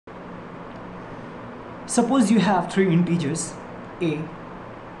Suppose you have three integers a,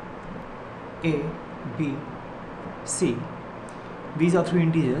 b, c. These are three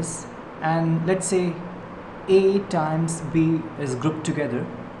integers, and let's say a times b is grouped together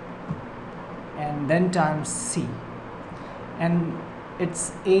and then times c, and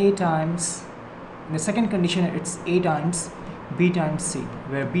it's a times, in the second condition it's a times b times c,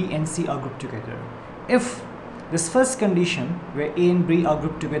 where b and c are grouped together. If this first condition, where a and b are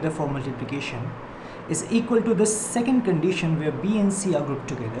grouped together for multiplication, is equal to the second condition where b and c are grouped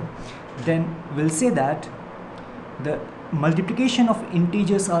together, then we'll say that the multiplication of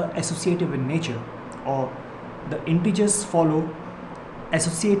integers are associative in nature, or the integers follow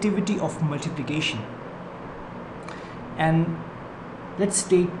associativity of multiplication. And let's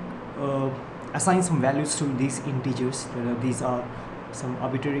take assign some values to these integers. These are some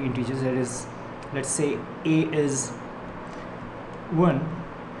arbitrary integers. That is, let's say a is 1,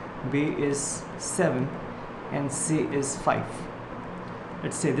 b is 7, and c is 5.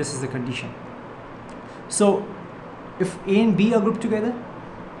 Let's say this is the condition. So if a and b are grouped together,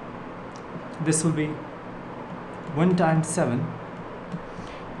 this will be 1 times 7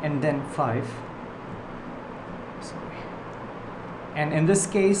 and then 5. Sorry. And in this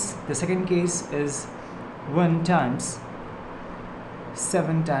case, the second case is 1 times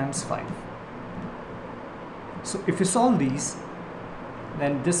 7 times 5. So if you solve these,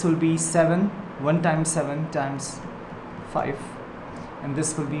 then this will be 1 times 7 times 5, and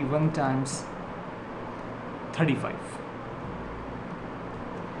this will be 1 times 35.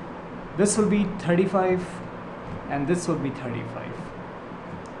 This will be 35 and this will be 35.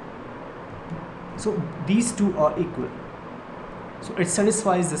 So these two are equal. So it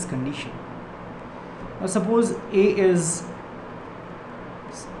satisfies this condition. Now suppose a is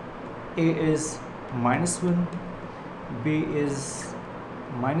 -1, b is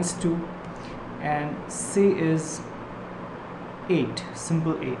 -2, and c is 8,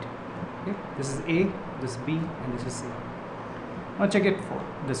 simple 8. Okay? This is a, this is b, and this is c. Now check it for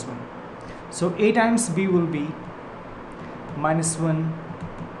this one. So a times b will be -1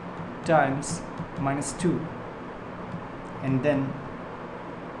 times -2 and then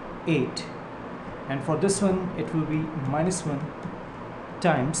 8, and for this one it will be -1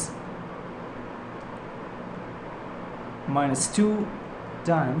 times -2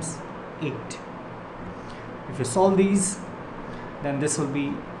 times 8. If you solve these, then this will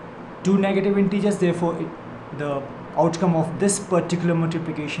be two negative integers, therefore the outcome of this particular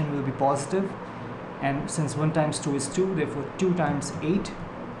multiplication will be positive, and since 1 times 2 is 2, therefore 2 times 8,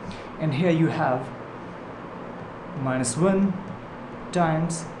 and here you have -1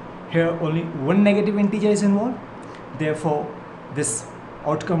 times, here only one negative integer is involved, therefore this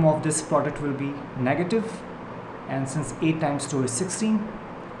outcome of this product will be negative, and since 8 times 2 is 16,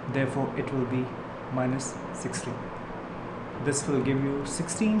 therefore it will be -16. This will give you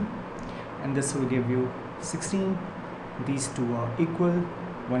 16 and this will give you 16. These two are equal.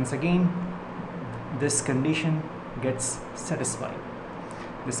 Once again, this condition gets satisfied.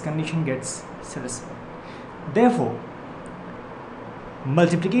 This condition gets satisfied. Therefore,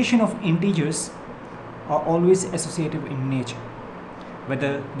 multiplication of integers are always associative in nature.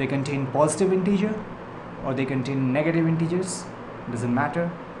 Whether they contain positive integer or they contain negative integers, doesn't matter,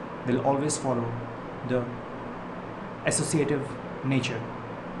 they'll always follow the associative nature.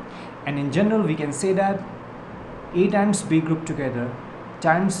 And in general, we can say that a times b grouped together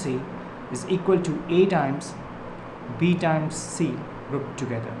times c is equal to a times b times c grouped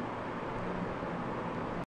together.